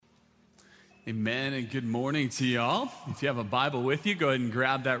Amen, and good morning to y'all. If you have a Bible with you, go ahead and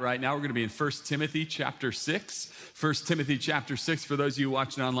grab that right now. We're going to be in 1 Timothy chapter 6. 1 Timothy chapter 6, for those of you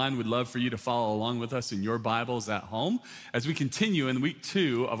watching online, we'd love for you to follow along with us in your Bibles at home as we continue in week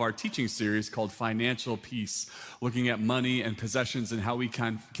 2 of our teaching series called Financial Peace, looking at money and possessions and how we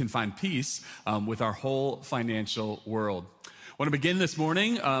can find peace with our whole financial world. I want to begin this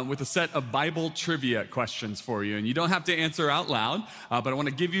morning with a set of Bible trivia questions for you. And you don't have to answer out loud, but I want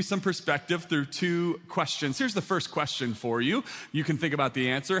to give you some perspective through 2 questions. Here's the first question for you. You can think about the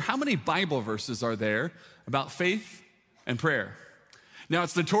answer. How many Bible verses are there about faith and prayer? Now,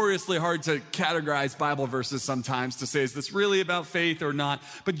 it's notoriously hard to categorize Bible verses sometimes to say, is this really about faith or not?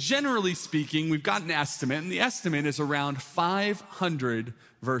 But generally speaking, we've got an estimate, and the estimate is around 500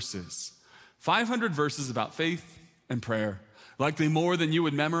 verses. 500 verses about faith and prayer. Likely more than you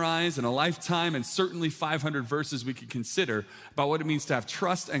would memorize in a lifetime, and certainly 500 verses we could consider about what it means to have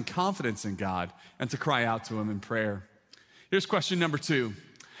trust and confidence in God and to cry out to Him in prayer. Here's question number 2.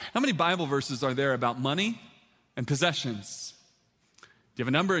 How many Bible verses are there about money and possessions? Do you have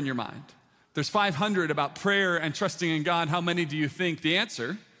a number in your mind? There's 500 about prayer and trusting in God. How many do you think? The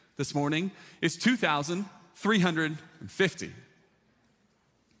answer this morning is 2,350.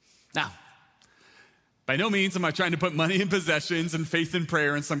 Now, by no means am I trying to put money and possessions and faith and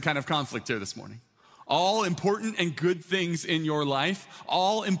prayer in some kind of conflict here this morning. All important and good things in your life,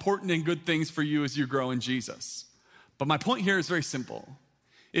 all important and good things for you as you grow in Jesus. But my point here is very simple.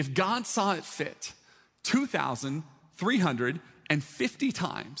 If God saw it fit 2,350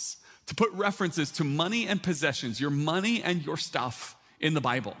 times to put references to money and possessions, your money and your stuff in the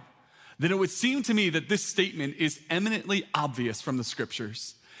Bible, then it would seem to me that this statement is eminently obvious from the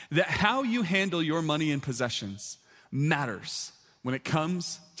scriptures. That how you handle your money and possessions matters when it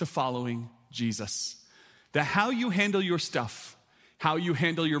comes to following Jesus. That how you handle your stuff, how you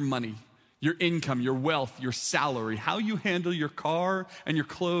handle your money, your income, your wealth, your salary, how you handle your car and your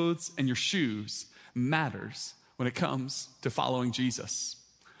clothes and your shoes matters when it comes to following Jesus.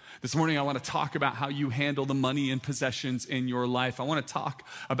 This morning, I want to talk about how you handle the money and possessions in your life. I want to talk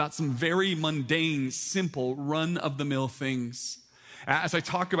about some very mundane, simple, run-of-the-mill things. As I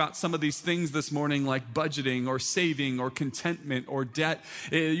talk about some of these things this morning, like budgeting or saving or contentment or debt,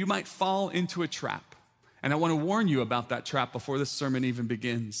 you might fall into a trap. And I want to warn you about that trap before this sermon even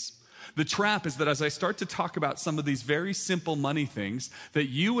begins. The trap is that as I start to talk about some of these very simple money things, that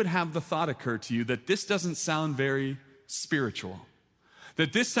you would have the thought occur to you that this doesn't sound very spiritual.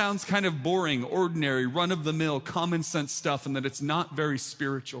 That this sounds kind of boring, ordinary, run-of-the-mill, common sense stuff, and that it's not very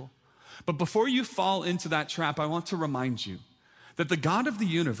spiritual. But before you fall into that trap, I want to remind you that the God of the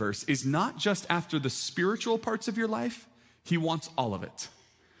universe is not just after the spiritual parts of your life, He wants all of it.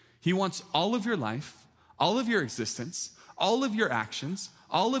 He wants all of your life, all of your existence, all of your actions,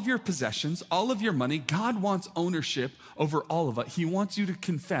 all of your possessions, all of your money. God wants ownership over all of it. He wants you to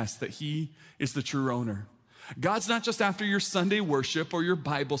confess that He is the true owner. God's not just after your Sunday worship or your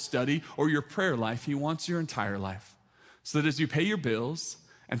Bible study or your prayer life. He wants your entire life. So that as you pay your bills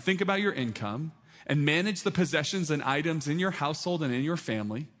and think about your income and manage the possessions and items in your household and in your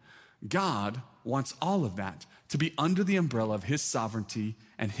family, God wants all of that to be under the umbrella of His sovereignty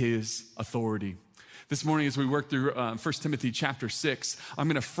and His authority. This morning, as we work through 1 Timothy chapter 6, I'm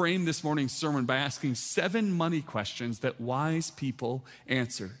going to frame this morning's sermon by asking 7 money questions that wise people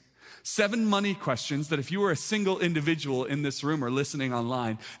answer. 7 money questions that if you are a single individual in this room or listening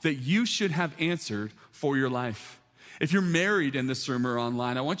online, that you should have answered for your life. If you're married in this room or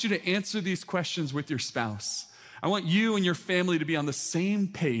online, I want you to answer these questions with your spouse. I want you and your family to be on the same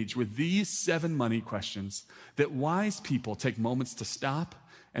page with these 7 money questions that wise people take moments to stop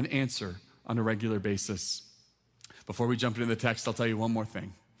and answer on a regular basis. Before we jump into the text, I'll tell you one more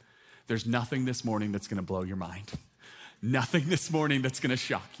thing. There's nothing this morning that's going to blow your mind. Nothing this morning that's going to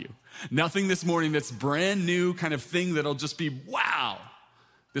shock you. Nothing this morning that's brand new kind of thing that'll just be, wow.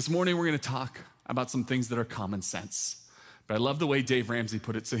 This morning we're going to talk about some things that are common sense. But I love the way Dave Ramsey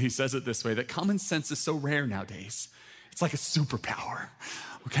put it. So he says it this way, that common sense is so rare nowadays. It's like a superpower,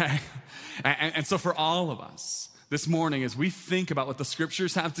 okay? And so for all of us, this morning, as we think about what the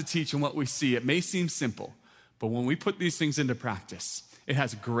scriptures have to teach and what we see, it may seem simple, but when we put these things into practice, it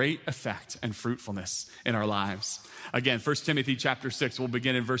has great effect and fruitfulness in our lives. Again, 1 Timothy chapter 6, we'll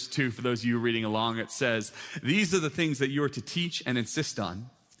begin in verse 2. For those of you reading along, it says, "These are the things that you are to teach and insist on,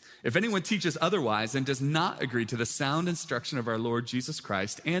 If anyone teaches otherwise and does not agree to the sound instruction of our Lord Jesus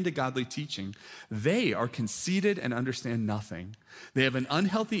Christ and to godly teaching, they are conceited and understand nothing. They have an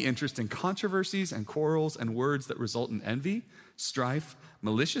unhealthy interest in controversies and quarrels and words that result in envy, strife,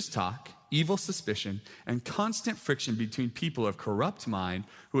 malicious talk, evil suspicion, and constant friction between people of corrupt mind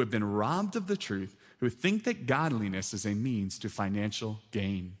who have been robbed of the truth, who think that godliness is a means to financial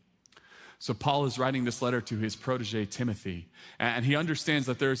gain. So Paul is writing this letter to his protege, Timothy, and he understands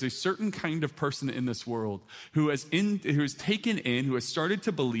that there is a certain kind of person in this world who has taken in, who has started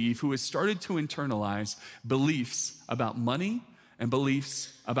to believe, who has started to internalize beliefs about money and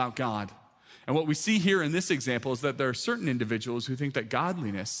beliefs about God. And what we see here in this example is that there are certain individuals who think that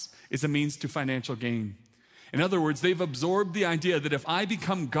godliness is a means to financial gain. In other words, they've absorbed the idea that if I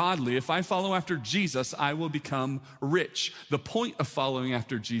become godly, if I follow after Jesus, I will become rich. The point of following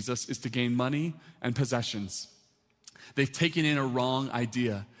after Jesus is to gain money and possessions. They've taken in a wrong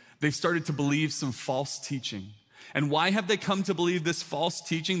idea. They've started to believe some false teaching. And why have they come to believe this false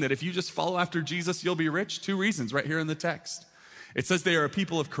teaching that if you just follow after Jesus, you'll be rich? Two reasons right here in the text. It says they are a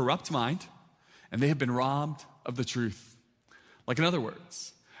people of corrupt mind, and they have been robbed of the truth. Like in other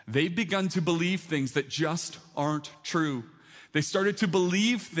words, they've begun to believe things that just aren't true. They started to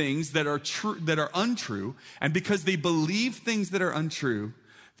believe things that are true, that are untrue, and because they believe things that are untrue,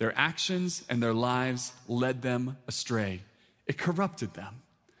 their actions and their lives led them astray. It corrupted them.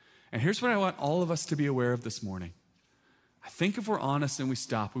 And here's what I want all of us to be aware of this morning. I think if we're honest and we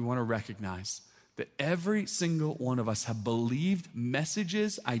stop, we want to recognize that every single one of us have believed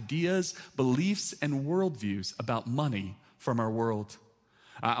messages, ideas, beliefs, and worldviews about money from our world.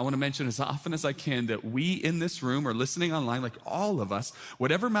 I want to mention as often as I can that we in this room or listening online, like all of us,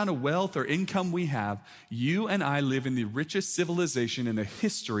 whatever amount of wealth or income we have, you and I live in the richest civilization in the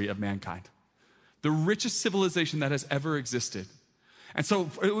history of mankind. The richest civilization that has ever existed. And so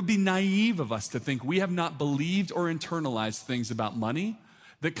it would be naive of us to think we have not believed or internalized things about money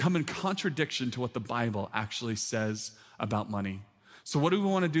that come in contradiction to what the Bible actually says about money. So what do we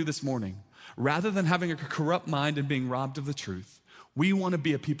want to do this morning? Rather than having a corrupt mind and being robbed of the truth, we want to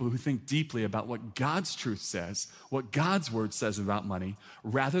be a people who think deeply about what God's truth says, what God's word says about money,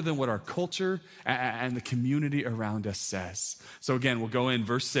 rather than what our culture and the community around us says. So again, we'll go in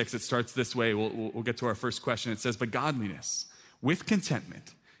verse 6. It starts this way. We'll get to our first question. It says, but godliness with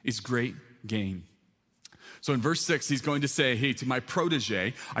contentment is great gain. So in verse 6, he's going to say, hey, to my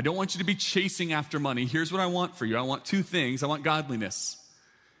protege, I don't want you to be chasing after money. Here's what I want for you. I want two things. I want godliness.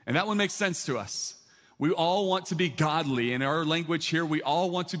 And that one makes sense to us. We all want to be godly. In our language here, we all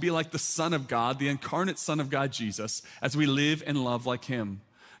want to be like the Son of God, the incarnate Son of God, Jesus, as we live and love like him.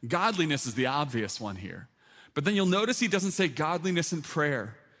 Godliness is the obvious one here. But then you'll notice he doesn't say godliness in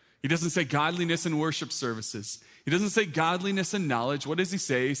prayer. He doesn't say godliness in worship services. He doesn't say godliness in knowledge. What does he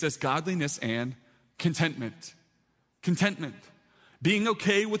say? He says godliness and contentment. Contentment. Being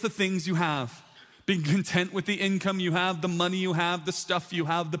okay with the things you have. Being content with the income you have, the money you have, the stuff you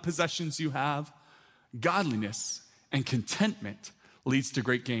have, the possessions you have. Godliness and contentment leads to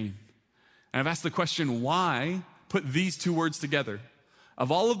great gain. And I've asked the question, why put these two words together?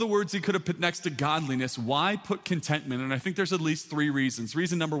 Of all of the words he could have put next to godliness, why put contentment? And I think there's at least three reasons.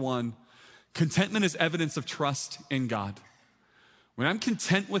 Reason number one, contentment is evidence of trust in God. When I'm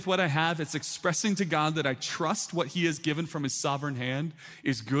content with what I have, it's expressing to God that I trust what he has given from his sovereign hand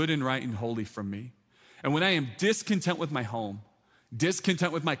is good and right and holy from me. And when I am discontent with my home,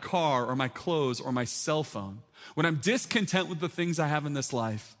 discontent with my car or my clothes or my cell phone, when I'm discontent with the things I have in this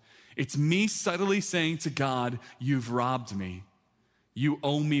life, it's me subtly saying to God, you've robbed me. You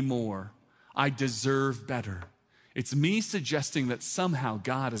owe me more. I deserve better. It's me suggesting that somehow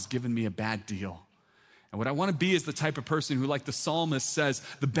God has given me a bad deal. And what I want to be is the type of person who, like the psalmist says,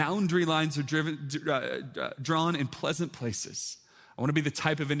 the boundary lines are drawn in pleasant places. I want to be the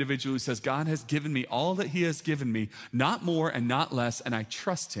type of individual who says, God has given me all that he has given me, not more and not less, and I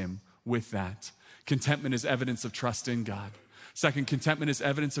trust him with that. Contentment is evidence of trust in God. Second, contentment is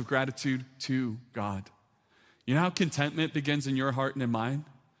evidence of gratitude to God. You know how contentment begins in your heart and in mine?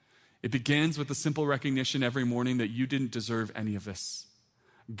 It begins with the simple recognition every morning that you didn't deserve any of this.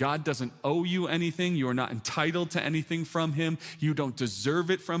 God doesn't owe you anything. You are not entitled to anything from him. You don't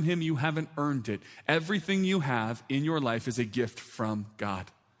deserve it from him. You haven't earned it. Everything you have in your life is a gift from God.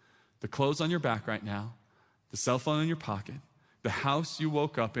 The clothes on your back right now, the cell phone in your pocket, the house you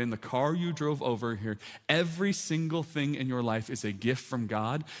woke up in, the car you drove over here, every single thing in your life is a gift from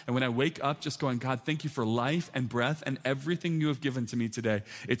God. And when I wake up just going, God, thank you for life and breath and everything you have given to me today,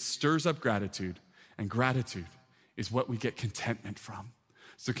 it stirs up gratitude. And gratitude is what we get contentment from.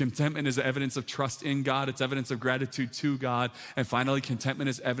 So contentment is evidence of trust in God. It's evidence of gratitude to God. And finally, contentment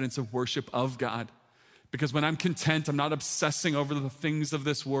is evidence of worship of God. Because when I'm content, I'm not obsessing over the things of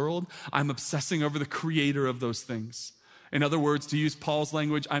this world. I'm obsessing over the creator of those things. In other words, to use Paul's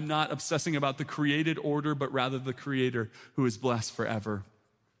language, I'm not obsessing about the created order, but rather the creator who is blessed forever.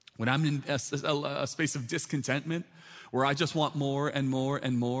 When I'm in a space of discontentment, where I just want more and more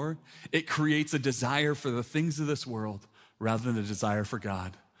and more, it creates a desire for the things of this world rather than a desire for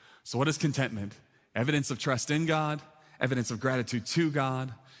God. So what is contentment? Evidence of trust in God, evidence of gratitude to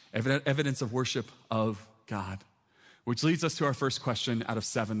God, evidence of worship of God. Which leads us to our first question out of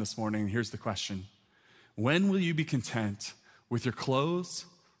 7 this morning. Here's the question. When will you be content with your clothes,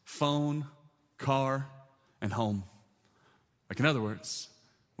 phone, car, and home? Like, in other words,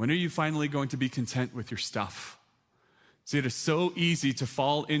 when are you finally going to be content with your stuff? See, it is so easy to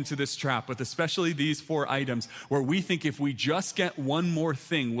fall into this trap with especially these 4 items where we think if we just get one more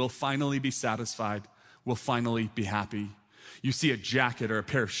thing, we'll finally be satisfied, we'll finally be happy. You see a jacket or a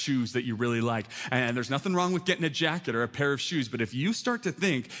pair of shoes that you really like, and there's nothing wrong with getting a jacket or a pair of shoes, but if you start to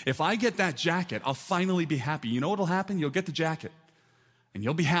think, if I get that jacket, I'll finally be happy, you know what'll happen? You'll get the jacket, and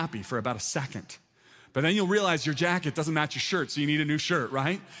you'll be happy for about a second. But then you'll realize your jacket doesn't match your shirt, so you need a new shirt,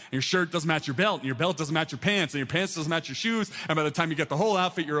 right? And your shirt doesn't match your belt, and your belt doesn't match your pants, and your pants doesn't match your shoes, and by the time you get the whole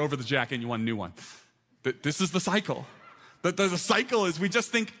outfit, you're over the jacket and you want a new one. This is the cycle. The cycle is we just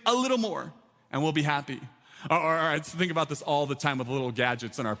think a little more, and we'll be happy. Or I think about this all the time with little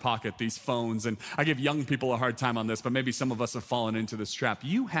gadgets in our pocket, these phones, and I give young people a hard time on this, but maybe some of us have fallen into this trap.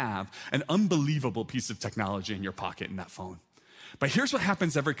 You have an unbelievable piece of technology in your pocket in that phone. But here's what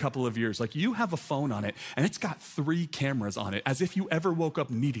happens every couple of years. Like, you have a phone on it, and it's got 3 cameras on it, as if you ever woke up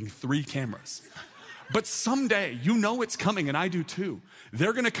needing 3 cameras. But someday, you know it's coming, and I do too.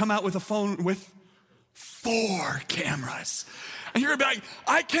 They're gonna come out with a phone with 4 cameras. And you're gonna be like,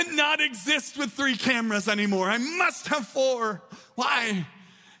 I cannot exist with 3 cameras anymore. I must have 4. Why?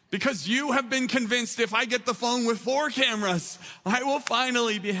 Because you have been convinced if I get the phone with 4 cameras, I will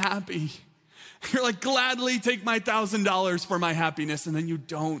finally be happy. You're like, gladly take my $1,000 for my happiness, and then you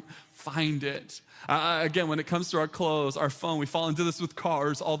don't find it. Again, when it comes to our clothes, our phone, we fall into this with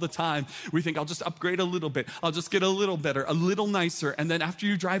cars all the time. We think, I'll just upgrade a little bit. I'll just get a little better, a little nicer. And then after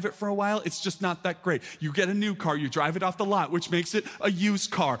you drive it for a while, it's just not that great. You get a new car, you drive it off the lot, which makes it a used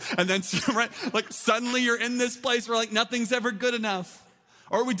car. And then right, like suddenly you're in this place where like nothing's ever good enough.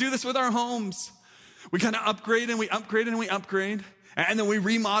 Or we do this with our homes. We kind of upgrade and we upgrade and we upgrade. And then we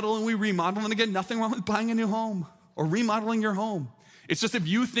remodel and we remodel. And again, nothing wrong with buying a new home or remodeling your home. It's just if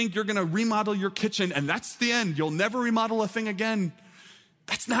you think you're gonna remodel your kitchen and that's the end, you'll never remodel a thing again.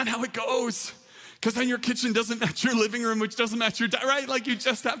 That's not how it goes. Because then your kitchen doesn't match your living room, which doesn't match your, right? Like, you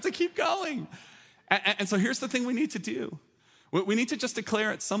just have to keep going. And so here's the thing we need to do. We need to just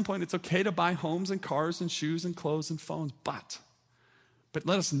declare at some point it's okay to buy homes and cars and shoes and clothes and phones, but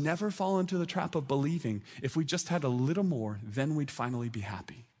let us never fall into the trap of believing if we just had a little more, then we'd finally be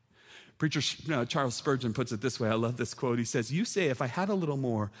happy. Preacher Charles Spurgeon puts it this way. I love this quote. He says, you say, if I had a little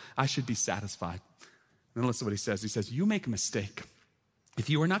more, I should be satisfied. And listen to what he says. He says, you make a mistake. If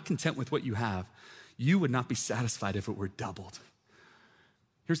you are not content with what you have, you would not be satisfied if it were doubled.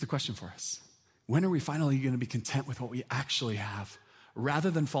 Here's the question for us. When are we finally going to be content with what we actually have,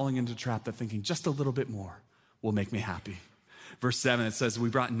 rather than falling into the trap that thinking just a little bit more will make me happy? Verse 7, it says, we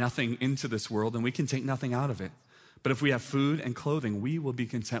brought nothing into this world and we can take nothing out of it. But if we have food and clothing, we will be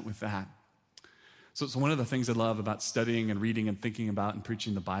content with that. So one of the things I love about studying and reading and thinking about and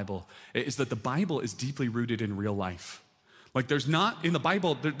preaching the Bible is that the Bible is deeply rooted in real life. Like, there's not, in the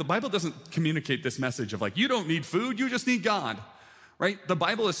Bible doesn't communicate this message of like, you don't need food, you just need God, right? The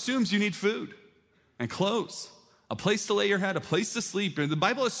Bible assumes you need food and clothes, a place to lay your head, a place to sleep. And the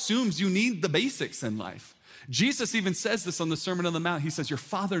Bible assumes you need the basics in life. Jesus even says this on the Sermon on the Mount. He says, your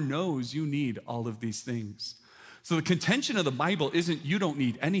Father knows you need all of these things. So the contention of the Bible isn't you don't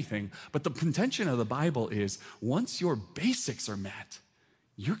need anything, but the contention of the Bible is once your basics are met,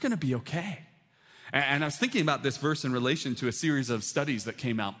 you're gonna be okay. And I was thinking about this verse in relation to a series of studies that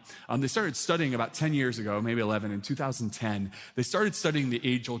came out. They started studying about 10 years ago, maybe 11, in 2010. They started studying the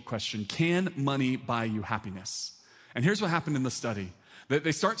age-old question, can money buy you happiness? And here's what happened in the study.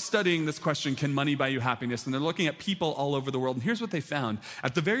 They start studying this question, can money buy you happiness? And they're looking at people all over the world. And here's what they found.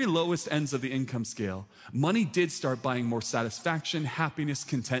 At the very lowest ends of the income scale, money did start buying more satisfaction, happiness,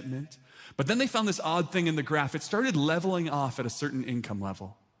 contentment. But then they found this odd thing in the graph. It started leveling off at a certain income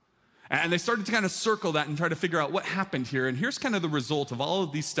level. And they started to kind of circle that and try to figure out what happened here. And here's kind of the result of all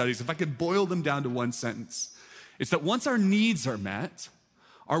of these studies. If I could boil them down to one sentence, it's that once our needs are met,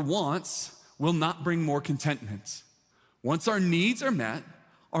 our wants will not bring more contentment. Once our needs are met,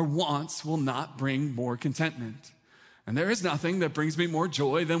 our wants will not bring more contentment. And there is nothing that brings me more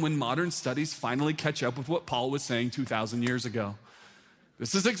joy than when modern studies finally catch up with what Paul was saying 2,000 years ago.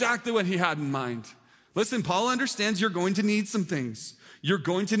 This is exactly what he had in mind. Listen, Paul understands you're going to need some things. You're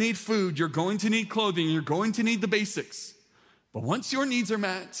going to need food, you're going to need clothing, you're going to need the basics. But once your needs are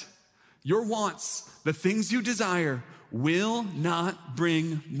met, your wants, the things you desire, will not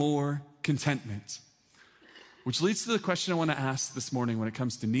bring more contentment. Which leads to the question I want to ask this morning when it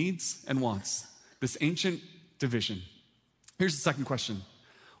comes to needs and wants, this ancient division. Here's the second question.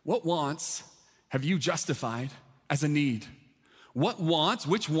 What wants have you justified as a need?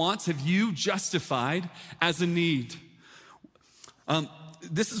 Which wants have you justified as a need?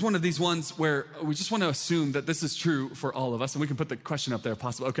 This is one of these ones where we just want to assume that this is true for all of us, and we can put the question up there if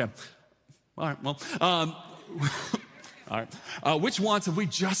possible. Okay. All right, well, all right. Which wants have we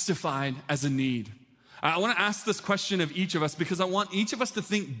justified as a need? I want to ask this question of each of us because I want each of us to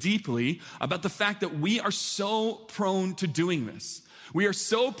think deeply about the fact that we are so prone to doing this. We are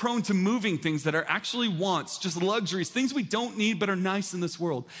so prone to moving things that are actually wants, just luxuries, things we don't need but are nice in this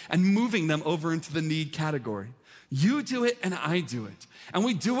world, and moving them over into the need category. You do it and I do it. And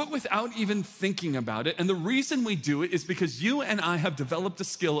we do it without even thinking about it. And the reason we do it is because you and I have developed a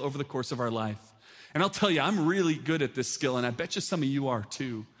skill over the course of our life. And I'll tell you, I'm really good at this skill, and I bet you some of you are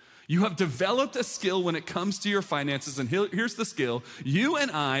too. You have developed a skill when it comes to your finances, and here's the skill. You and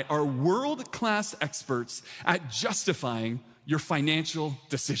I are world-class experts at justifying your financial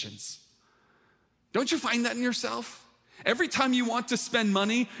decisions. Don't you find that in yourself? Every time you want to spend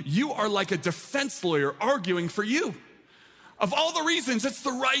money, you are like a defense lawyer arguing for you. Of all the reasons, it's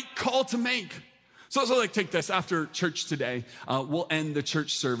the right call to make. So like take this, after church today, we'll end the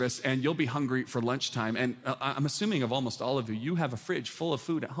church service and you'll be hungry for lunchtime. And I'm assuming of almost all of you, you have a fridge full of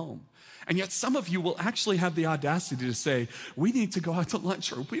food at home. And yet some of you will actually have the audacity to say, we need to go out to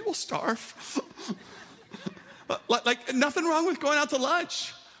lunch or we will starve. Like nothing wrong with going out to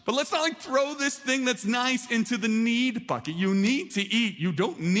lunch. But let's not throw this thing that's nice into the need bucket. You need to eat. You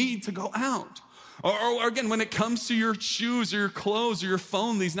don't need to go out. Or again, when it comes to your shoes or your clothes or your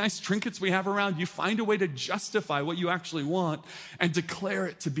phone, these nice trinkets we have around, you find a way to justify what you actually want and declare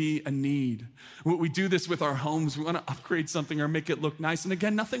it to be a need. We do this with our homes. We want to upgrade something or make it look nice. And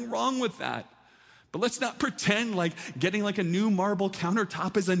again, nothing wrong with that. But let's not pretend like getting like a new marble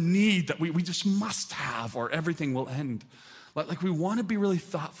countertop is a need that we just must have or everything will end. Like we want to be really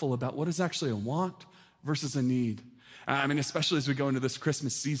thoughtful about what is actually a want versus a need. I mean, especially as we go into this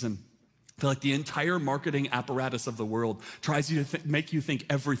Christmas season. I feel like the entire marketing apparatus of the world tries to make you think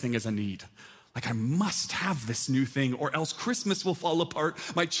everything is a need. Like I must have this new thing or else Christmas will fall apart.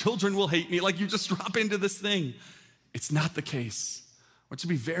 My children will hate me. Like you just drop into this thing. It's not the case. I want you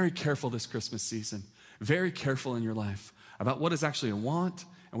to be very careful this Christmas season. Very careful in your life about what is actually a want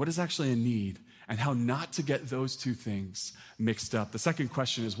and what is actually a need and how not to get those two things mixed up. The second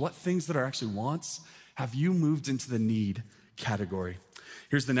question is what things that are actually wants have you moved into the need category?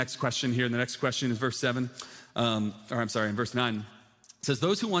 Here's the next question here. The next question is verse 9. It says,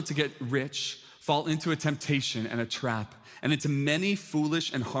 those who want to get rich fall into a temptation and a trap and into many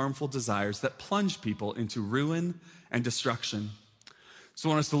foolish and harmful desires that plunge people into ruin and destruction. So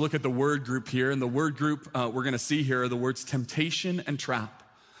I want us to look at the word group here. And the word group we're going to see here are the words temptation and trap.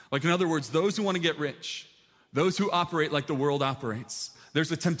 Like in other words, those who want to get rich, those who operate like the world operates,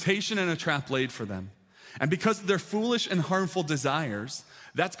 there's a temptation and a trap laid for them. And because of their foolish and harmful desires,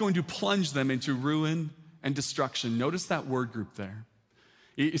 that's going to plunge them into ruin and destruction. Notice that word group there.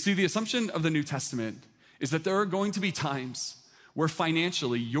 You see, the assumption of the New Testament is that there are going to be times where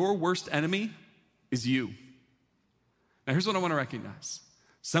financially your worst enemy is you. Now, here's what I want to recognize.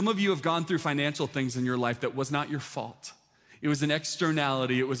 Some of you have gone through financial things in your life that was not your fault. It was an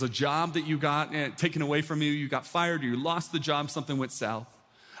externality. It was a job that you got taken away from you. You got fired, or you lost the job, something went south.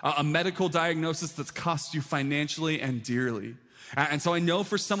 A medical diagnosis that's cost you financially and dearly. And so I know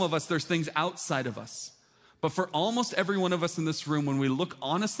for some of us, there's things outside of us. But for almost every one of us in this room, when we look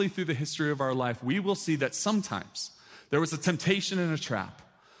honestly through the history of our life, we will see that sometimes there was a temptation and a trap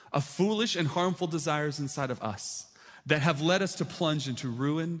of foolish and harmful desires inside of us that have led us to plunge into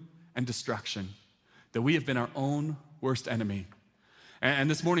ruin and destruction, that we have been our own worst enemy.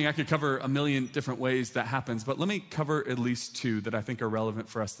 And this morning I could cover a million different ways that happens, but let me cover at least two that I think are relevant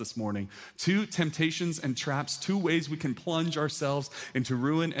for us this morning. Two temptations and traps, two ways we can plunge ourselves into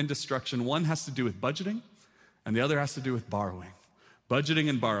ruin and destruction. One has to do with budgeting, and the other has to do with borrowing. Budgeting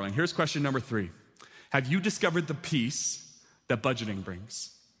and borrowing. Here's question number 3. Have you discovered the peace that budgeting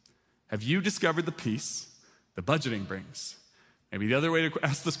brings? Have you discovered the peace that budgeting brings? Maybe the other way to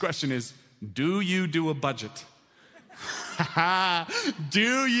ask this question is, do you do a budget?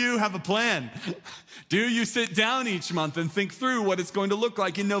 Do you have a plan? Do you sit down each month and think through what it's going to look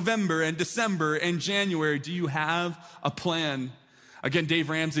like in November and December and January? Do you have a plan? Again, Dave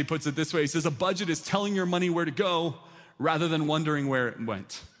Ramsey puts it this way. He says, a budget is telling your money where to go rather than wondering where it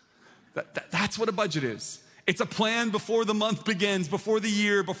went. That's what a budget is. It's a plan before the month begins, before the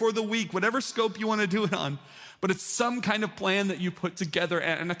year, before the week, whatever scope you want to do it on. But it's some kind of plan that you put together.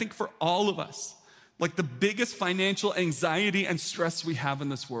 And I think for all of us, like the biggest financial anxiety and stress we have in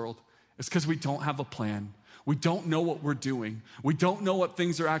this world is because we don't have a plan. We don't know what we're doing. We don't know what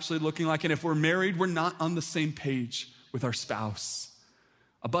things are actually looking like. And if we're married, we're not on the same page with our spouse.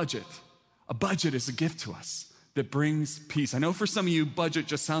 A budget is a gift to us that brings peace. I know for some of you, budget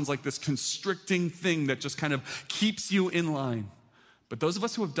just sounds like this constricting thing that just kind of keeps you in line. But those of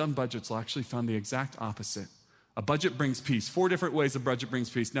us who have done budgets will actually find the exact opposite. A budget brings peace. 4 different ways a budget brings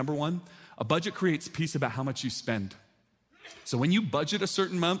peace. Number 1, a budget creates peace about how much you spend. So when you budget a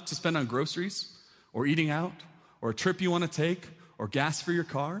certain amount to spend on groceries or eating out or a trip you want to take or gas for your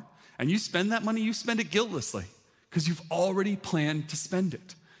car, and you spend that money, you spend it guiltlessly because you've already planned to spend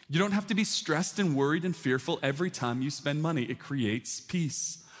it. You don't have to be stressed and worried and fearful every time you spend money. It creates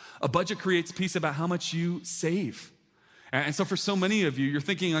peace. A budget creates peace about how much you save. And so for so many of you, you're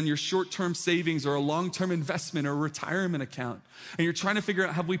thinking on your short-term savings or a long-term investment or a retirement account, and you're trying to figure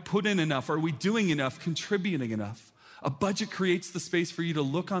out, have we put in enough? Are we doing enough, contributing enough? A budget creates the space for you to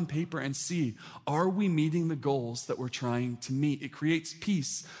look on paper and see, are we meeting the goals that we're trying to meet? It creates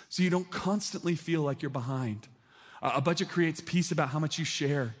peace so you don't constantly feel like you're behind. A budget creates peace about how much you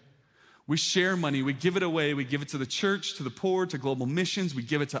share. We share money, we give it away, we give it to the church, to the poor, to global missions, we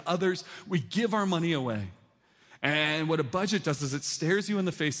give it to others, we give our money away. And what a budget does is it stares you in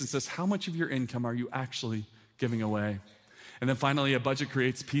the face and says, how much of your income are you actually giving away? And then finally, a budget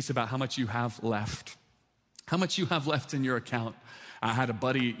creates peace about how much you have left. How much you have left in your account. I had a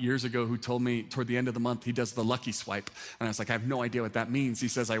buddy years ago who told me toward the end of the month, he does the lucky swipe. And I was like, I have no idea what that means. He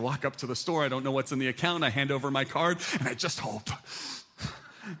says, I walk up to the store, I don't know what's in the account, I hand over my card, and I just hope.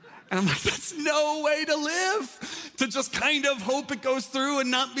 And I'm like, that's no way to live, to just kind of hope it goes through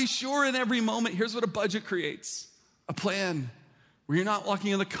and not be sure in every moment. Here's what a budget creates. A plan where you're not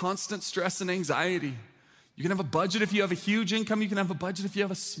walking in the constant stress and anxiety. You can have a budget if you have a huge income. You can have a budget if you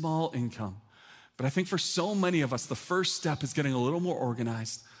have a small income. But I think for so many of us, the first step is getting a little more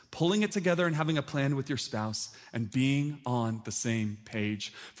organized, pulling it together and having a plan with your spouse and being on the same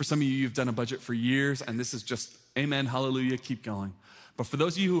page. For some of you, you've done a budget for years, and this is just amen, hallelujah, keep going. But for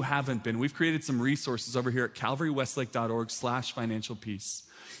those of you who haven't been, we've created some resources over here at calvarywestlake.org/financial peace.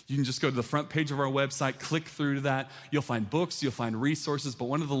 You can just go to the front page of our website, click through to that. You'll find books, you'll find resources, but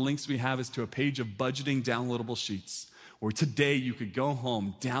one of the links we have is to a page of budgeting downloadable sheets, where today you could go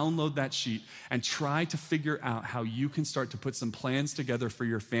home, download that sheet, and try to figure out how you can start to put some plans together for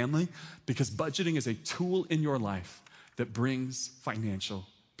your family, because budgeting is a tool in your life that brings financial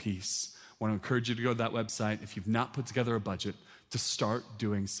peace. I want to encourage you to go to that website, if you've not put together a budget, to start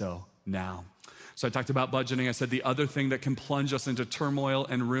doing so now. So I talked about budgeting. I said the other thing that can plunge us into turmoil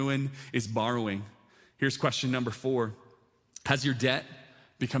and ruin is borrowing. Here's question number 4. Has your debt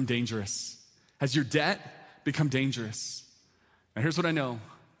become dangerous? Has your debt become dangerous? Now here's what I know.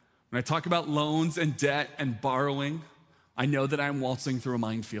 When I talk about loans and debt and borrowing, I know that I'm waltzing through a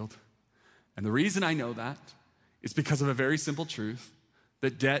minefield. And the reason I know that is because of a very simple truth,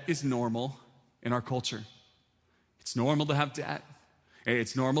 that debt is normal in our culture. It's normal to have debt.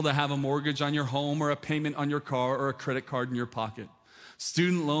 It's normal to have a mortgage on your home or a payment on your car or a credit card in your pocket.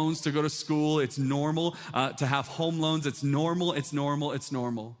 Student loans to go to school, it's normal to have home loans. It's normal. It's normal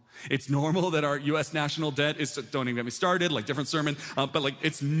that our U.S. national debt is, don't even get me started, like different sermon, but like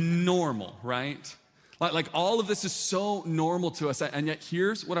it's normal, right? Like all of this is so normal to us. And yet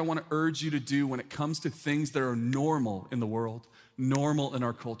here's what I want to urge you to do when it comes to things that are normal in the world, normal in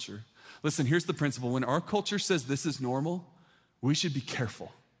our culture. Listen, here's the principle. When our culture says this is normal, we should be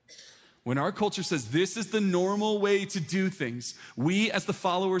careful. When our culture says this is the normal way to do things, we as the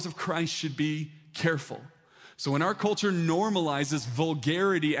followers of Christ should be careful. So when our culture normalizes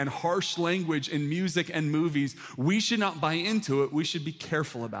vulgarity and harsh language in music and movies, we should not buy into it. We should be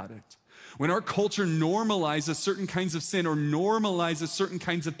careful about it. When our culture normalizes certain kinds of sin or normalizes certain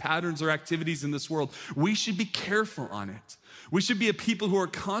kinds of patterns or activities in this world, we should be careful on it. We should be a people who are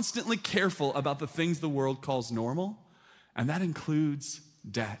constantly careful about the things the world calls normal, and that includes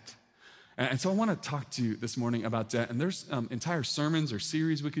debt. And so I want to talk to you this morning about debt, and there's entire sermons or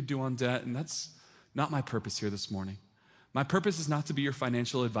series we could do on debt, and that's not my purpose here this morning. My purpose is not to be your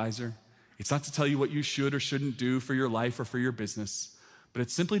financial advisor. It's not to tell you what you should or shouldn't do for your life or for your business, but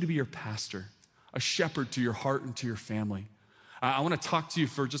it's simply to be your pastor. a shepherd to your heart and to your family. I want to talk to you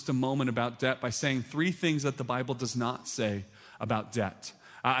for just a moment about debt by saying 3 things that the Bible does not say about debt.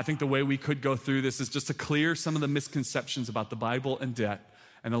 I think the way we could go through this is just to clear some of the misconceptions about the Bible and debt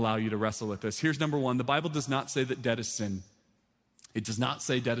and allow you to wrestle with this. Here's number 1. The Bible does not say that debt is sin. It does not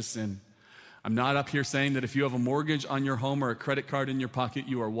say debt is sin. I'm not up here saying that if you have a mortgage on your home or a credit card in your pocket,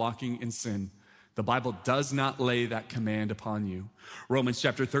 you are walking in sin. The Bible does not lay that command upon you. Romans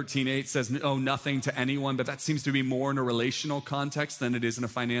chapter 13:8 says, owe nothing to anyone, but that seems to be more in a relational context than it is in a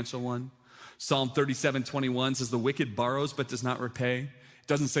financial one. Psalm 37:21 says, the wicked borrows but does not repay. It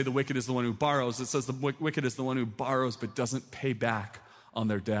doesn't say the wicked is the one who borrows. It says the wicked is the one who borrows but doesn't pay back on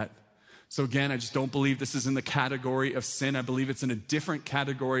their debt. So again, I just don't believe this is in the category of sin. I believe it's in a different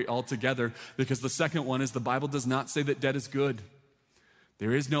category altogether, because the second one is the Bible does not say that debt is good.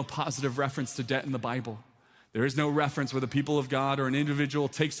 There is no positive reference to debt in the Bible. There is no reference where the people of God or an individual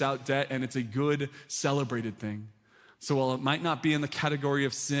takes out debt and it's a good, celebrated thing. So while it might not be in the category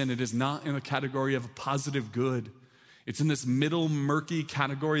of sin, it is not in the category of a positive good. It's in this middle, murky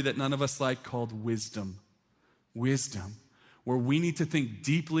category that none of us like, called wisdom. Wisdom, where we need to think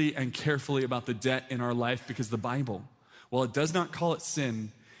deeply and carefully about the debt in our life, because the Bible, while it does not call it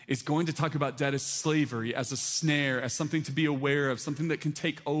sin, it's going to talk about debt as slavery, as a snare, as something to be aware of, something that can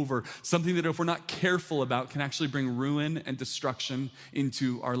take over, something that if we're not careful about can actually bring ruin and destruction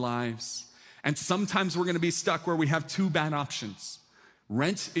into our lives. And sometimes we're going to be stuck where we have 2 bad options.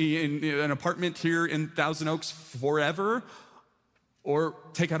 Rent in an apartment here in Thousand Oaks forever, or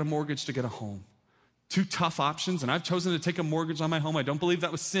take out a mortgage to get a home. 2 tough options, and I've chosen to take a mortgage on my home. I don't believe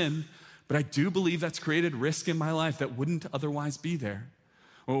that was sin, but I do believe that's created risk in my life that wouldn't otherwise be there.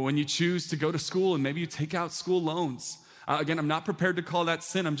 Or when you choose to go to school and maybe you take out school loans. Again, I'm not prepared to call that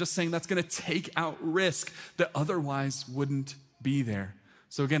sin. I'm just saying that's going to take out risk that otherwise wouldn't be there.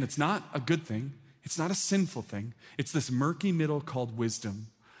 So again, it's not a good thing. It's not a sinful thing. It's this murky middle called wisdom.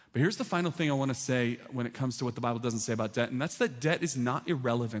 But here's the final thing I want to say when it comes to what the Bible doesn't say about debt, and that's that debt is not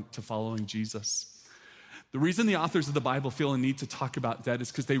irrelevant to following Jesus. The reason the authors of the Bible feel a need to talk about debt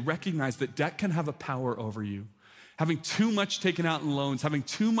is because they recognize that debt can have a power over you. Having too much taken out in loans, having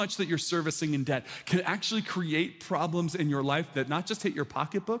too much that you're servicing in debt can actually create problems in your life that not just hit your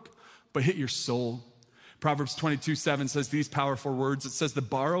pocketbook, but hit your soul. Proverbs 22:7 says these powerful words. It says the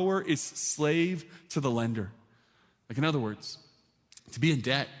borrower is slave to the lender. Like, in other words, to be in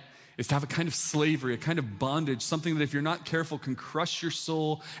debt is to have a kind of slavery, a kind of bondage, something that if you're not careful can crush your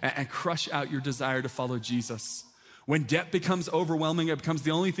soul and crush out your desire to follow Jesus. When debt becomes overwhelming, it becomes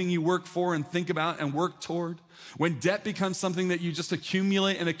the only thing you work for and think about and work toward. When debt becomes something that you just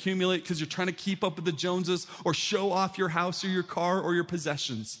accumulate because you're trying to keep up with the Joneses or show off your house or your car or your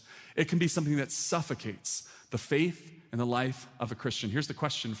possessions, it can be something that suffocates the faith and the life of a Christian. Here's the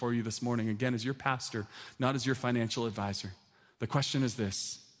question for you this morning, again, as your pastor, not as your financial advisor. The question is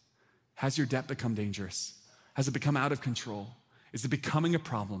this: has your debt become dangerous? Has it become out of control? Is it becoming a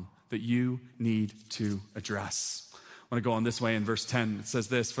problem that you need to address? I want to go on this way in verse 10. It says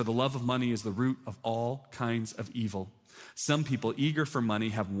this: for the love of money is the root of all kinds of evil. Some people eager for money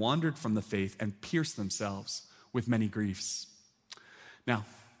have wandered from the faith and pierced themselves with many griefs. Now,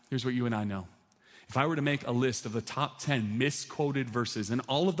 here's what you and I know. If I were to make a list of the top 10 misquoted verses in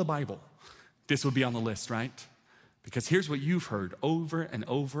all of the Bible, this would be on the list, right? Because here's what you've heard over and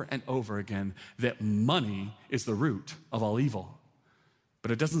over and over again, that money is the root of all evil.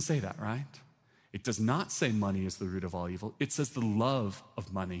 But it doesn't say that, right? It does not say money is the root of all evil. It says the love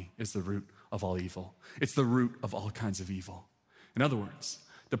of money is the root of all evil. It's the root of all kinds of evil. In other words,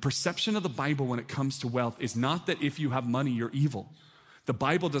 the perception of the Bible when it comes to wealth is not that if you have money, you're evil. The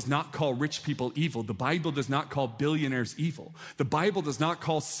Bible does not call rich people evil. The Bible does not call billionaires evil. The Bible does not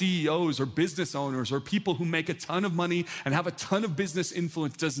call CEOs or business owners or people who make a ton of money and have a ton of business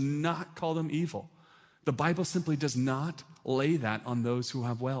influence, does not call them evil. The Bible simply does not lay that on those who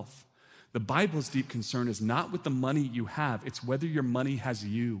have wealth. The Bible's deep concern is not with the money you have, it's whether your money has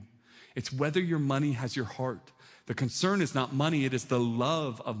you. It's whether your money has your heart. The concern is not money, it is the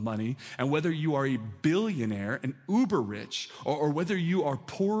love of money. And whether you are a billionaire, an uber rich, or whether you are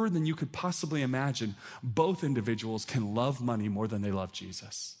poorer than you could possibly imagine, both individuals can love money more than they love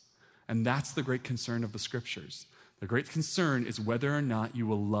Jesus. And that's the great concern of the scriptures. The great concern is whether or not you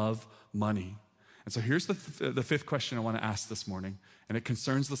will love money. And so here's the fifth question I want to ask this morning, and it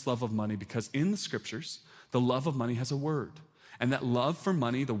concerns this love of money because in the scriptures, the love of money has a word. And that love for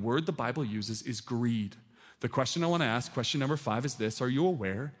money, the word the Bible uses, is greed. The question I want to ask, question number 5, is this: are you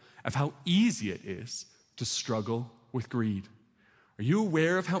aware of how easy it is to struggle with greed? Are you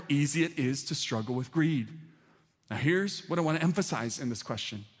aware of how easy it is to struggle with greed? Now here's what I want to emphasize in this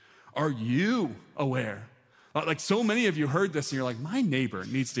question. Are you aware? Like so many of you heard this and you're like, my neighbor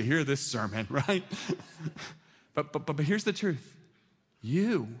needs to hear this sermon, right? But here's the truth.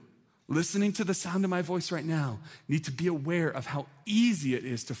 You, listening to the sound of my voice right now, need to be aware of how easy it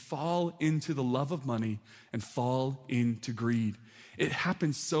is to fall into the love of money and fall into greed. It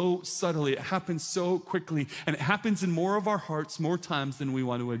happens so subtly, it happens so quickly, and it happens in more of our hearts more times than we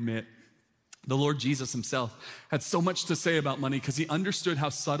want to admit. The Lord Jesus himself had so much to say about money because he understood how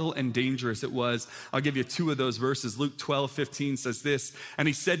subtle and dangerous it was. I'll give you two of those verses. Luke 12:15 says this, and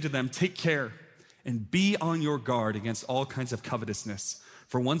he said to them, take care and be on your guard against all kinds of covetousness,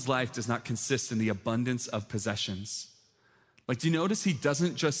 for one's life does not consist in the abundance of possessions. Like, do you notice he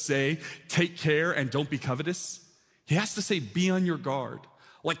doesn't just say, take care and don't be covetous? He has to say, be on your guard.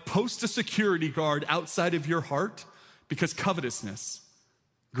 Like, post a security guard outside of your heart, because covetousness,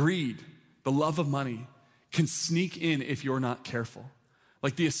 greed, the love of money can sneak in if you're not careful.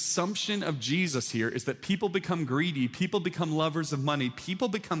 Like, the assumption of Jesus here is that people become greedy, people become lovers of money, people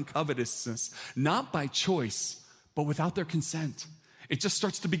become covetous, not by choice, but without their consent. It just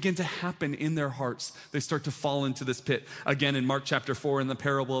starts to begin to happen in their hearts. They start to fall into this pit. Again, in Mark chapter 4, in the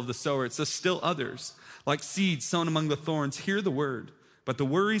parable of the sower, it says, still others, like seeds sown among the thorns, hear the word, but the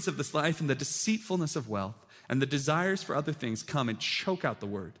worries of this life and the deceitfulness of wealth and the desires for other things come and choke out the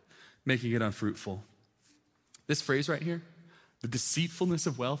word, making it unfruitful. This phrase right here, the deceitfulness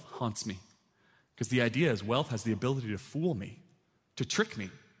of wealth, haunts me. Because the idea is wealth has the ability to fool me, to trick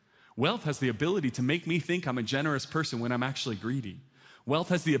me. Wealth has the ability to make me think I'm a generous person when I'm actually greedy. Wealth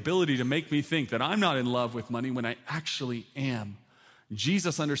has the ability to make me think that I'm not in love with money when I actually am.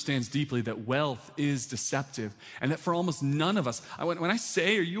 Jesus understands deeply that wealth is deceptive and that for almost none of us, when I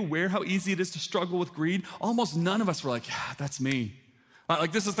say, are you aware how easy it is to struggle with greed? Almost none of us were like, yeah, that's me.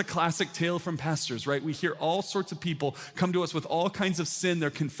 Like, this is the classic tale from pastors, right? We hear all sorts of people come to us with all kinds of sin they're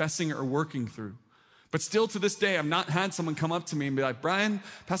confessing or working through. But still to this day, I've not had someone come up to me and be like,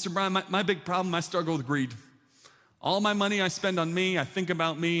 Pastor Brian, my big problem, I struggle with greed. All my money I spend on me, I think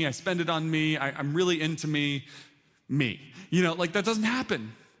about me, I spend it on me, I'm really into me. You know, like, that doesn't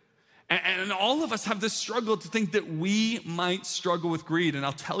happen. And all of us have this struggle to think that we might struggle with greed. And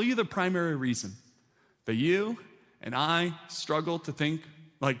I'll tell you the primary reason that you and I struggle to think,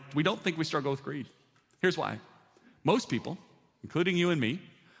 like, we don't think we struggle with greed. Here's why. Most people, including you and me,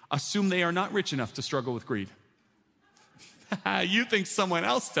 assume they are not rich enough to struggle with greed. You think someone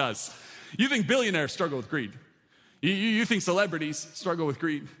else does. You think billionaires struggle with greed. You think celebrities struggle with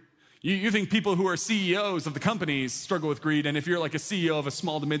greed. You think people who are CEOs of the companies struggle with greed, and if you're like a CEO of a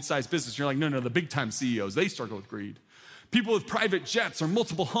small to mid-sized business, you're like, no, the big-time CEOs, they struggle with greed. People with private jets or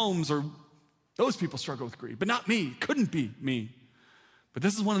multiple homes, or those people struggle with greed, but not me. Couldn't be me. But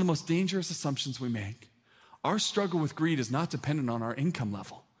this is one of the most dangerous assumptions we make. Our struggle with greed is not dependent on our income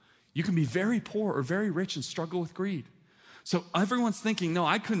level. You can be very poor or very rich and struggle with greed. So everyone's thinking, no,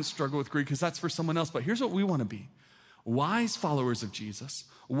 I couldn't struggle with greed because that's for someone else, but here's what we want to be. Wise followers of Jesus,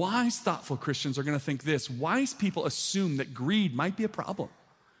 wise, thoughtful Christians are going to think this. Wise people assume that greed might be a problem,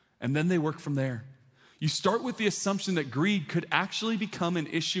 and then they work from there. You start with the assumption that greed could actually become an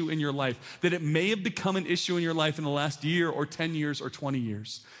issue in your life, that it may have become an issue in your life in the last year or 10 years or 20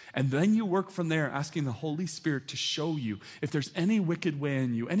 years. And then you work from there, asking the Holy Spirit to show you if there's any wicked way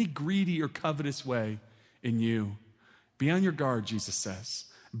in you, any greedy or covetous way in you. Be on your guard, Jesus says.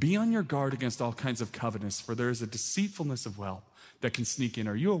 Be on your guard against all kinds of covetousness, for there is a deceitfulness of wealth that can sneak in.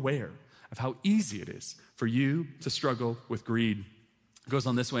 Are you aware of how easy it is for you to struggle with greed? It goes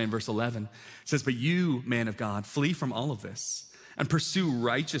on this way in verse 11. It says, but you, man of God, flee from all of this and pursue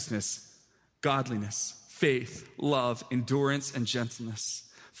righteousness, godliness, faith, love, endurance, and gentleness.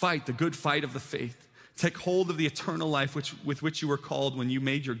 Fight the good fight of the faith. Take hold of the eternal life with which you were called when you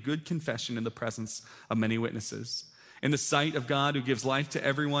made your good confession in the presence of many witnesses. In the sight of God who gives life to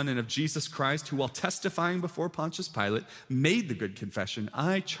everyone, and of Jesus Christ, who while testifying before Pontius Pilate made the good confession,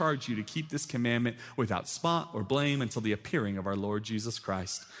 I charge you to keep this commandment without spot or blame until the appearing of our Lord Jesus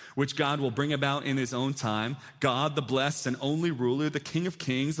Christ, which God will bring about in his own time. God, the blessed and only ruler, the King of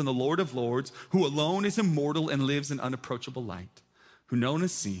kings and the Lord of lords, who alone is immortal and lives in unapproachable light, who no one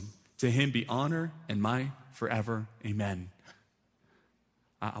has seen, to him be honor and might forever. Amen.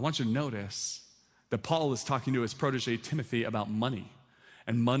 I want you to notice that Paul is talking to his protege Timothy about money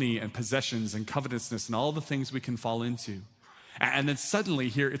and possessions and covetousness and all the things we can fall into. And then suddenly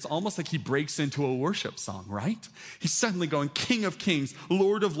here, it's almost like he breaks into a worship song, right? He's suddenly going, King of kings,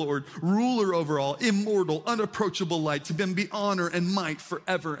 Lord of lords, ruler over all, immortal, unapproachable light, to him be honor and might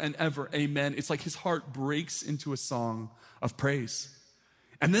forever and ever. Amen. It's like his heart breaks into a song of praise.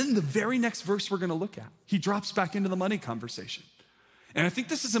 And then the very next verse we're going to look at, he drops back into the money conversation. And I think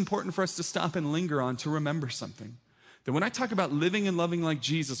this is important for us to stop and linger on, to remember something. That when I talk about living and loving like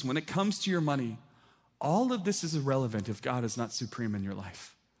Jesus, when it comes to your money, all of this is irrelevant if God is not supreme in your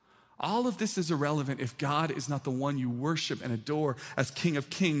life. All of this is irrelevant if God is not the one you worship and adore as King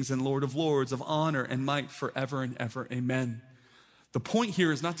of Kings and Lord of Lords, of honor and might forever and ever. Amen. The point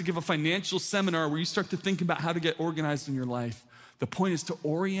here is not to give a financial seminar where you start to think about how to get organized in your life. The point is to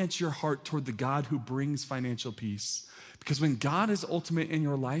orient your heart toward the God who brings financial peace. Because when God is ultimate in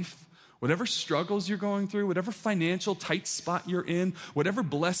your life, whatever struggles you're going through, whatever financial tight spot you're in, whatever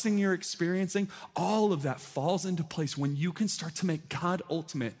blessing you're experiencing, all of that falls into place when you can start to make God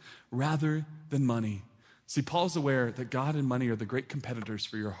ultimate rather than money. See, Paul's aware that God and money are the great competitors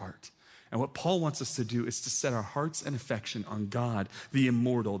for your heart. And what Paul wants us to do is to set our hearts and affection on God, the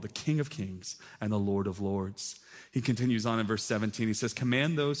immortal, the King of Kings, and the Lord of Lords. He continues on in verse 17. He says,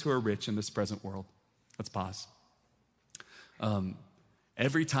 command those who are rich in this present world. Let's pause.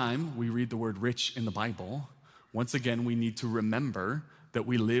 Every time we read the word rich in the Bible, once again, we need to remember that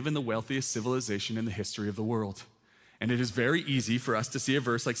we live in the wealthiest civilization in the history of the world. And it is very easy for us to see a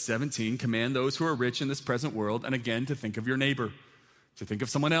verse like 17, command those who are rich in this present world, and again, to think of your neighbor, to think of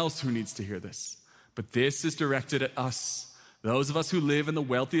someone else who needs to hear this. But this is directed at us. Those of us who live in the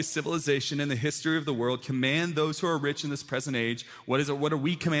wealthiest civilization in the history of the world, command those who are rich in this present age. What are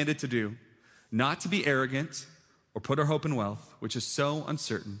we commanded to do? Not to be arrogant or put our hope in wealth, which is so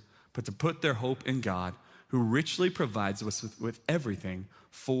uncertain, but to put their hope in God, who richly provides us with everything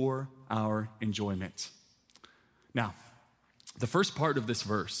for our enjoyment. Now, the first part of this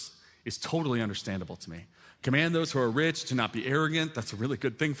verse is totally understandable to me. Command those who are rich to not be arrogant. That's a really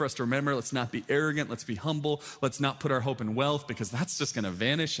good thing for us to remember. Let's not be arrogant. Let's be humble. Let's not put our hope in wealth because that's just going to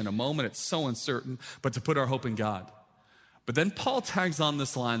vanish in a moment. It's so uncertain, but to put our hope in God. But then Paul tags on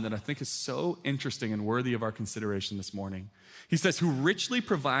this line that I think is so interesting and worthy of our consideration this morning. He says, who richly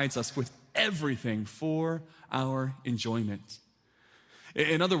provides us with everything for our enjoyment.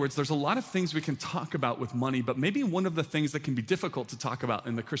 In other words, there's a lot of things we can talk about with money, but maybe one of the things that can be difficult to talk about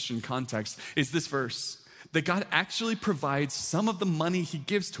in the Christian context is this verse, that God actually provides some of the money he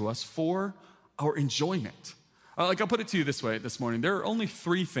gives to us for our enjoyment. I'll put it to you this way this morning. There are only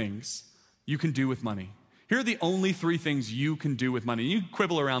 3 things you can do with money. Here are the only 3 things you can do with money. You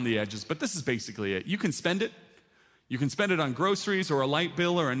quibble around the edges, but this is basically it. You can spend it. You can spend it on groceries or a light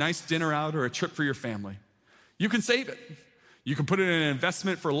bill or a nice dinner out or a trip for your family. You can save it. You can put it in an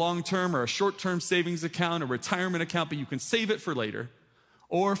investment for long-term or a short-term savings account, a retirement account, but you can save it for later.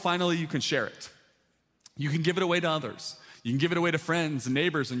 Or finally, you can share it. You can give it away to others. You can give it away to friends and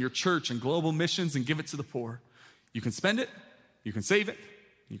neighbors and your church and global missions and give it to the poor. You can spend it, you can save it,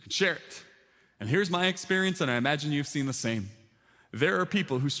 you can share it. And here's my experience, and I imagine you've seen the same. There are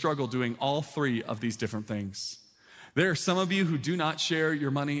people who struggle doing all 3 of these different things. There are some of you who do not share your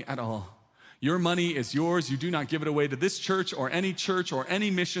money at all. Your money is yours. You do not give it away to this church or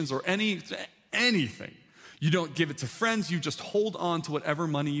any missions or anything. You don't give it to friends. You just hold on to whatever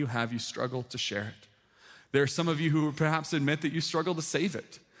money you have. You struggle to share it. There are some of you who perhaps admit that you struggle to save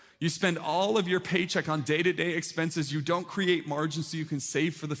it. You spend all of your paycheck on day-to-day expenses. You don't create margins so you can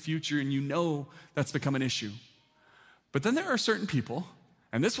save for the future, and you know that's become an issue. But then there are certain people,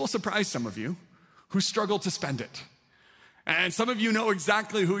 and this will surprise some of you, who struggle to spend it. And some of you know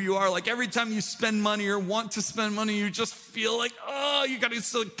exactly who you are. Like every time you spend money or want to spend money, you just feel like, oh, you got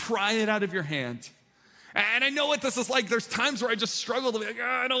to pry it out of your hand. And I know what this is like. There's times where I just struggle to be like, oh,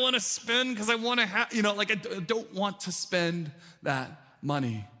 I don't want to spend because I want to have, I don't want to spend that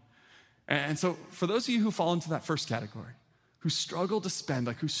money. And so for those of you who fall into that first category, who struggle to spend,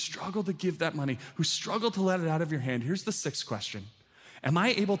 who struggle to give that money, who struggle to let it out of your hand, here's the 6th question. Am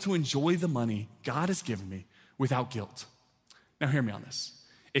I able to enjoy the money God has given me without guilt? Now hear me on this.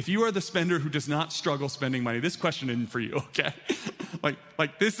 If you are the spender who does not struggle spending money, this question isn't for you, okay?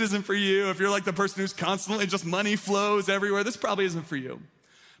 like this isn't for you. If you're like the person who's constantly just money flows everywhere, this probably isn't for you.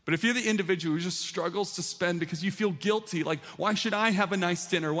 But if you're the individual who just struggles to spend because you feel guilty, like, why should I have a nice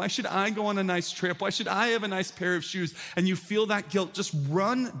dinner? Why should I go on a nice trip? Why should I have a nice pair of shoes? And you feel that guilt, just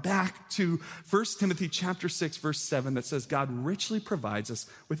run back to 1 Timothy chapter 6, verse 7 that says, God richly provides us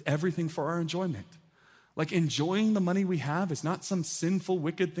with everything for our enjoyment. Like enjoying the money we have is not some sinful,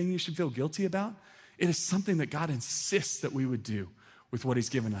 wicked thing you should feel guilty about. It is something that God insists that we would do with what he's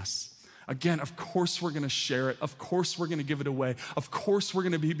given us. Again, of course we're going to share it. Of course we're going to give it away. Of course we're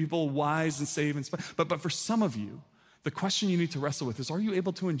going to be people wise and save and spend. But for some of you, the question you need to wrestle with is, are you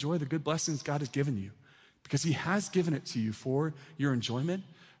able to enjoy the good blessings God has given you? Because he has given it to you for your enjoyment,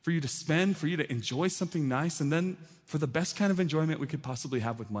 for you to spend, for you to enjoy something nice, and then for the best kind of enjoyment we could possibly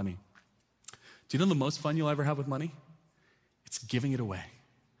have with money. Do you know the most fun you'll ever have with money? It's giving it away.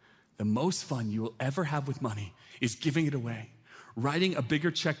 The most fun you will ever have with money is giving it away. Writing a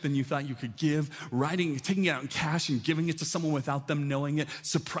bigger check than you thought you could give, taking it out in cash and giving it to someone without them knowing it,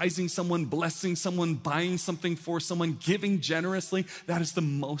 surprising someone, blessing someone, buying something for someone, giving generously. That is the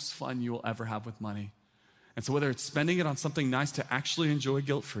most fun you will ever have with money. And so whether it's spending it on something nice to actually enjoy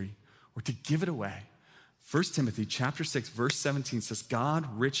guilt-free or to give it away, 1 Timothy chapter 6, verse 17 says, God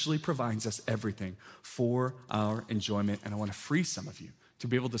richly provides us everything for our enjoyment. And I want to free some of you to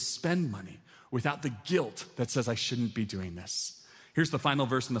be able to spend money without the guilt that says I shouldn't be doing this. Here's the final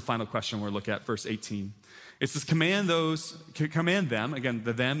verse and the final question we'll look at, verse 18. It says, command them, again,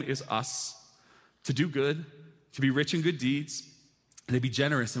 the them is us, to do good, to be rich in good deeds, and to be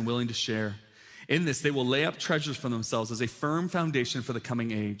generous and willing to share. In this, they will lay up treasures for themselves as a firm foundation for the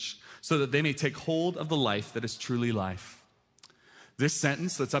coming age, so that they may take hold of the life that is truly life. This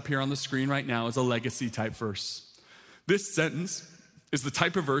sentence that's up here on the screen right now is a legacy type verse. This sentence is the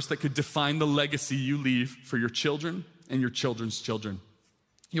type of verse that could define the legacy you leave for your children and your children's children.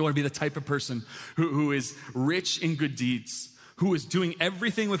 You want to be the type of person who is rich in good deeds, who is doing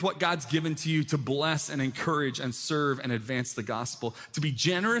everything with what God's given to you to bless and encourage and serve and advance the gospel, to be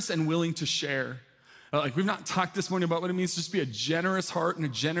generous and willing to share. Like we've not talked this morning about what it means to just be a generous heart and a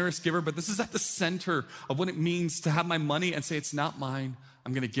generous giver, but this is at the center of what it means to have my money and say, it's not mine,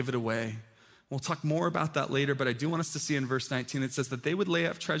 I'm gonna give it away. We'll talk more about that later, but I do want us to see in verse 19, it says that they would lay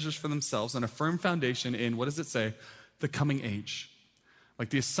up treasures for themselves on a firm foundation in, what does it say? The coming age. Like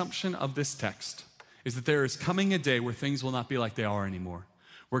the assumption of this text is that there is coming a day where things will not be like they are anymore,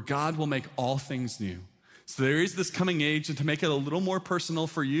 where God will make all things new. So there is this coming age, and to make it a little more personal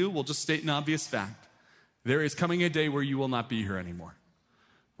for you, we'll just state an obvious fact. There is coming a day where you will not be here anymore,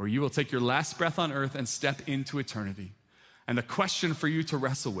 where you will take your last breath on earth and step into eternity. And the question for you to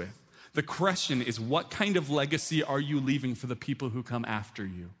wrestle with, the question is, what kind of legacy are you leaving for the people who come after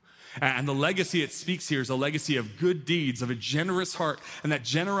you? And the legacy it speaks here is a legacy of good deeds, of a generous heart, and that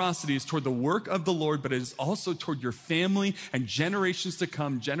generosity is toward the work of the Lord, but it is also toward your family and generations to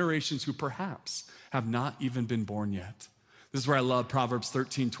come, generations who perhaps have not even been born yet. This is where I love Proverbs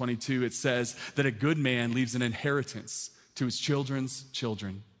 13:22. It says that a good man leaves an inheritance to his children's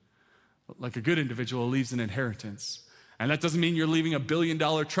children. Like a good individual leaves an inheritance. And that doesn't mean you're leaving $1 billion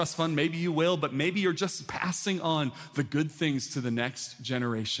trust fund. Maybe you will, but maybe you're just passing on the good things to the next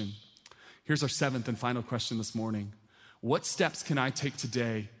generation. Here's our seventh and final question this morning. What steps can I take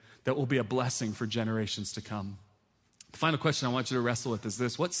today that will be a blessing for generations to come? The final question I want you to wrestle with is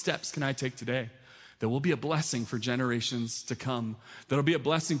this. What steps can I take today that will be a blessing for generations to come? That'll be a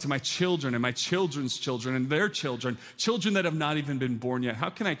blessing to my children and my children's children and their children, children that have not even been born yet. How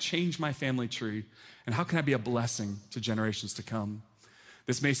can I change my family tree? And how can I be a blessing to generations to come?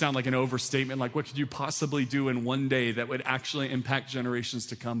 This may sound like an overstatement, like what could you possibly do in one day that would actually impact generations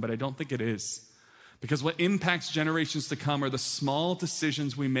to come, but I don't think it is. Because what impacts generations to come are the small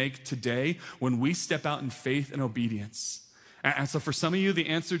decisions we make today when we step out in faith and obedience. And so for some of you, the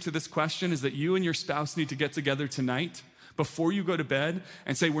answer to this question is that you and your spouse need to get together tonight before you go to bed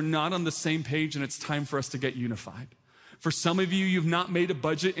and say, we're not on the same page and it's time for us to get unified. For some of you, you've not made a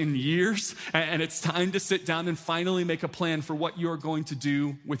budget in years, and it's time to sit down and finally make a plan for what you're going to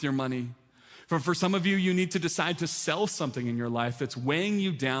do with your money. For some of you, you need to decide to sell something in your life that's weighing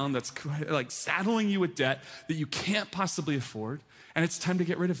you down, that's like saddling you with debt that you can't possibly afford, and it's time to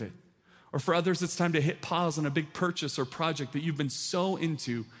get rid of it. Or for others, it's time to hit pause on a big purchase or project that you've been so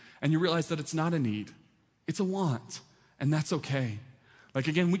into, and you realize that it's not a need, it's a want, and that's okay. Like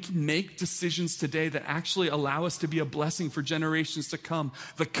again, we can make decisions today that actually allow us to be a blessing for generations to come.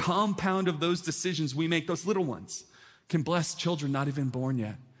 The compound of those decisions we make, those little ones, can bless children not even born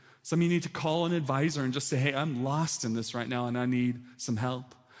yet. Some of you need to call an advisor and just say, hey, I'm lost in this right now and I need some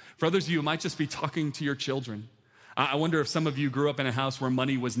help. For others of you, it might just be talking to your children. I wonder if some of you grew up in a house where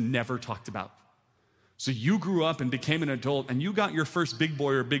money was never talked about. So you grew up and became an adult and you got your first big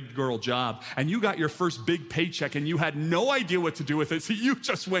boy or big girl job and you got your first big paycheck and you had no idea what to do with it. So you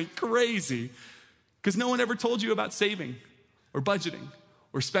just went crazy because no one ever told you about saving or budgeting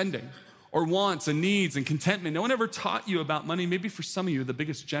or spending or wants and needs and contentment. No one ever taught you about money. Maybe for some of you, the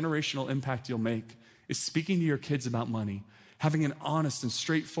biggest generational impact you'll make is speaking to your kids about money, having an honest and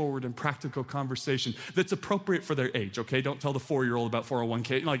straightforward and practical conversation that's appropriate for their age, okay? Don't tell the 4-year-old about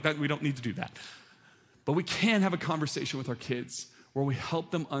 401k. Like that, we don't need to do that. But we can have a conversation with our kids where we help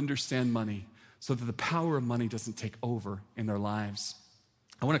them understand money so that the power of money doesn't take over in their lives.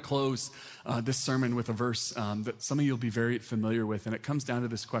 I want to close this sermon with a verse that some of you will be very familiar with, and it comes down to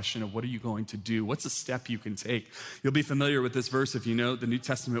this question of what are you going to do? What's a step you can take? You'll be familiar with this verse if you know the New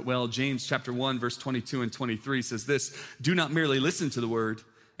Testament well. James chapter 1, verse 22 and 23 says this, "Do not merely listen to the word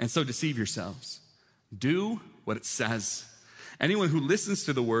and so deceive yourselves. Do what it says. Anyone who listens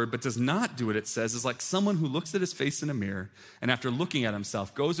to the word but does not do what it says is like someone who looks at his face in a mirror and after looking at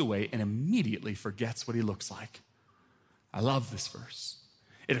himself goes away and immediately forgets what he looks like." I love this verse.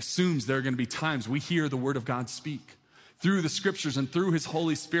 It assumes there are going to be times we hear the word of God speak through the scriptures and through his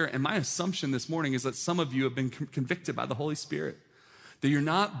Holy Spirit. And my assumption this morning is that some of you have been convicted by the Holy Spirit, that you're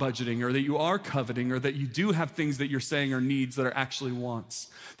not budgeting or that you are coveting or that you do have things that you're saying are needs that are actually wants,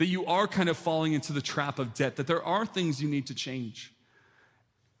 that you are kind of falling into the trap of debt, that there are things you need to change.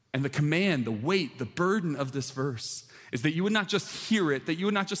 And the command, the weight, the burden of this verse is that you would not just hear it, that you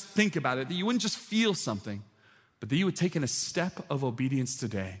would not just think about it, that you wouldn't just feel something, but that you would take in a step of obedience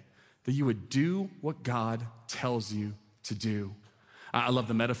today, that you would do what God tells you to do. I love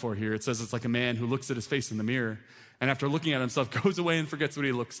the metaphor here. It says it's like a man who looks at his face in the mirror and after looking at himself goes away and forgets what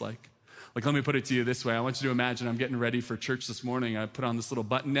he looks like. Like, let me put it to you this way. I want you to imagine I'm getting ready for church this morning. I put on this little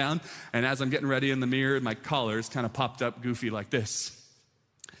button down, and as I'm getting ready in the mirror, my collar is kind of popped up goofy like this.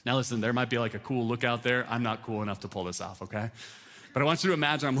 Now listen, there might be like a cool look out there. I'm not cool enough to pull this off, okay? But I want you to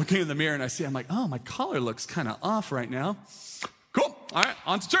imagine I'm looking in the mirror and I'm like, oh, my collar looks kind of off right now. Cool, all right,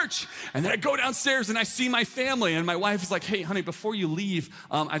 on to church. And then I go downstairs and I see my family and my wife is like, hey, honey, before you leave,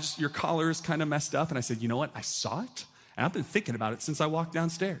 your collar is kind of messed up. And I said, you know what, I saw it and I've been thinking about it since I walked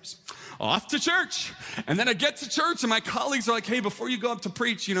downstairs. Off to church. And then I get to church and my colleagues are like, hey, before you go up to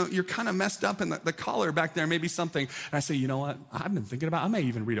preach, you're kind of messed up and the collar back there, maybe something. And I say, you know what, I've been thinking about, I may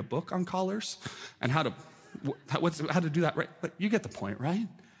even read a book on collars and how to do that right. But you get the point, right?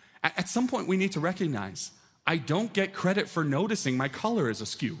 At some point, we need to recognize I don't get credit for noticing my collar is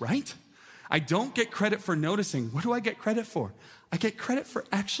askew, right? I don't get credit for noticing. What do I get credit for? I get credit for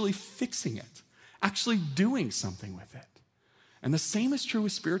actually fixing it, actually doing something with it. And the same is true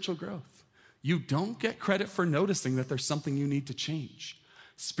with spiritual growth. You don't get credit for noticing that there's something you need to change.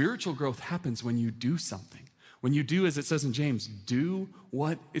 Spiritual growth happens when you do something. When you do, as it says in James, do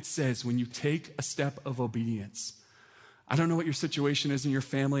what it says when you take a step of obedience. I don't know what your situation is in your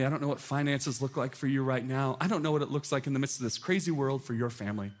family. I don't know what finances look like for you right now. I don't know what it looks like in the midst of this crazy world for your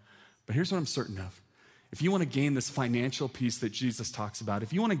family. But here's what I'm certain of. If you want to gain this financial peace that Jesus talks about,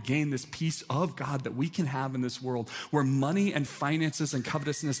 if you want to gain this peace of God that we can have in this world where money and finances and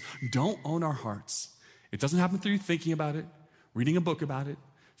covetousness don't own our hearts, it doesn't happen through you thinking about it, reading a book about it,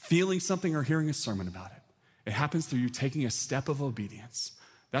 feeling something or hearing a sermon about it. It happens through you taking a step of obedience.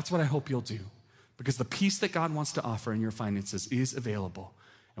 That's what I hope you'll do, because the peace that God wants to offer in your finances is available.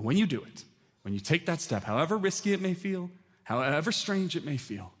 And when you do it, when you take that step, however risky it may feel, however strange it may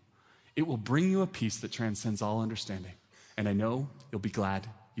feel, it will bring you a peace that transcends all understanding. And I know you'll be glad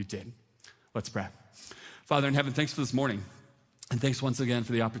you did. Let's pray. Father in heaven, thanks for this morning. And thanks once again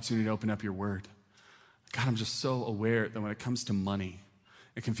for the opportunity to open up your word. God, I'm just so aware that when it comes to money,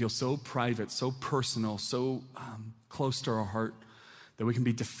 it can feel so private, so personal, so close to our heart that we can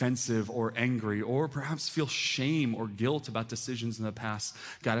be defensive or angry or perhaps feel shame or guilt about decisions in the past.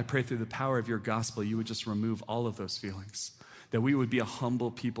 God, I pray through the power of your gospel, you would just remove all of those feelings, that we would be a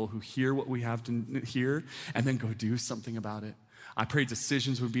humble people who hear what we have to hear and then go do something about it. I pray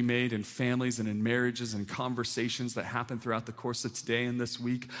decisions would be made in families and in marriages and conversations that happen throughout the course of today and this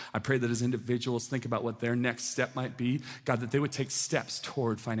week. I pray that as individuals think about what their next step might be, God, that they would take steps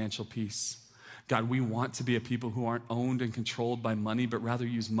toward financial peace. God, we want to be a people who aren't owned and controlled by money, but rather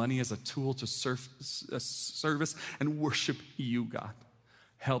use money as a tool to service and worship you, God.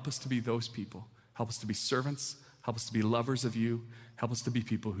 Help us to be those people. Help us to be servants. Help us to be lovers of you. Help us to be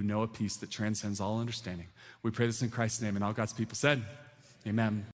people who know a peace that transcends all understanding. We pray this in Christ's name, and all God's people said, amen.